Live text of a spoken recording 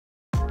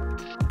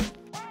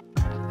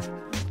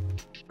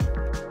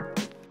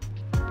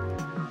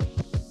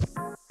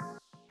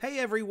Hey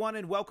everyone,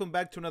 and welcome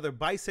back to another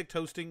Bisect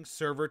Hosting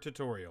server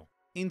tutorial.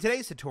 In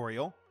today's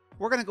tutorial,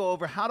 we're going to go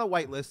over how to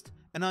whitelist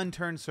an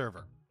unturned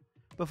server.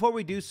 Before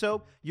we do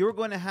so, you're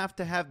going to have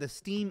the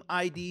Steam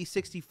ID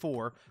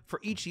 64 for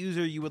each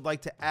user you would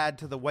like to add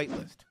to the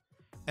whitelist.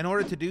 In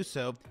order to do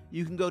so,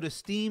 you can go to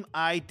steamid.io,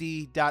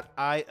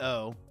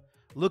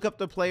 look up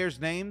the player's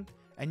name,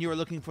 and you are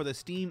looking for the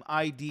Steam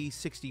ID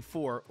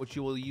 64, which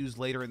you will use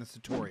later in this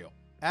tutorial.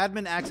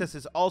 Admin access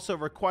is also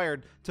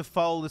required to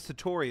follow this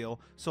tutorial,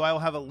 so I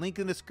will have a link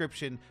in the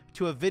description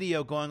to a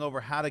video going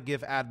over how to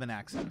give admin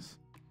access.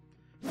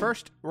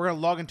 First, we're going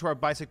to log into our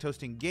Bisect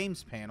Hosting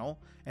Games panel,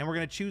 and we're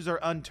going to choose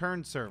our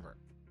Unturned server.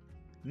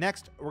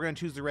 Next, we're going to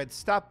choose the red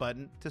Stop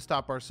button to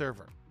stop our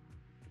server.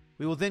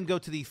 We will then go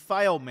to the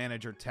File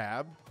Manager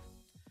tab,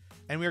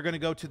 and we are going to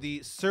go to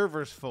the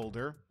Servers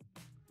folder,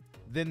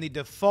 then the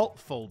Default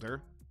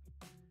folder,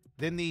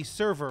 then the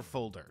Server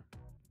folder.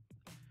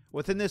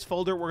 Within this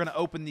folder, we're going to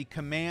open the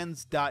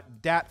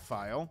commands.dat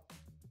file.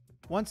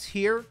 Once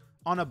here,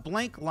 on a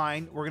blank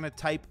line, we're going to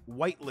type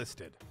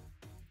whitelisted.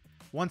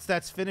 Once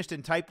that's finished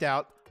and typed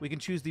out, we can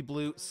choose the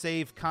blue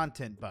Save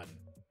Content button.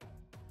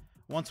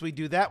 Once we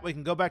do that, we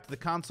can go back to the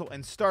console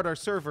and start our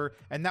server,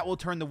 and that will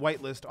turn the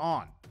whitelist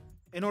on.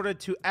 In order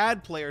to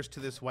add players to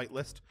this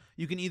whitelist,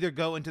 you can either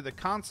go into the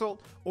console,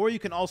 or you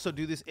can also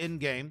do this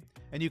in-game,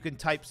 and you can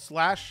type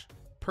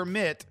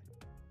 /permit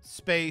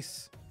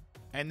space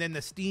and then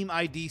the Steam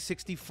ID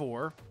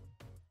 64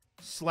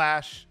 /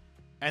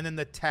 and then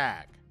the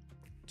tag.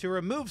 To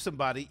remove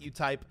somebody, you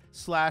type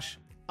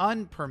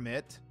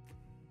 /unpermit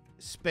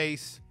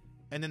space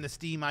and then the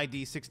Steam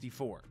ID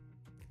 64.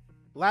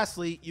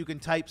 Lastly, you can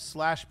type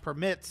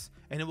 /permits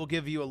and it will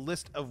give you a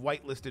list of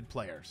whitelisted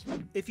players.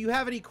 If you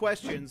have any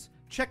questions,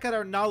 check out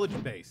our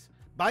knowledge base,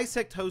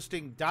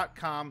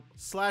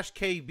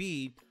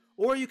 bisecthosting.com/KB,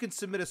 or you can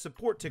submit a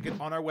support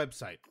ticket on our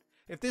website.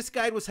 If this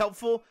guide was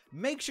helpful,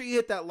 make sure you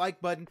hit that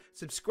like button,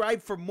 subscribe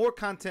for more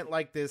content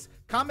like this,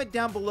 comment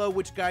down below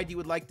which guide you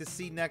would like to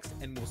see next,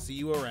 and we'll see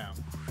you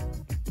around.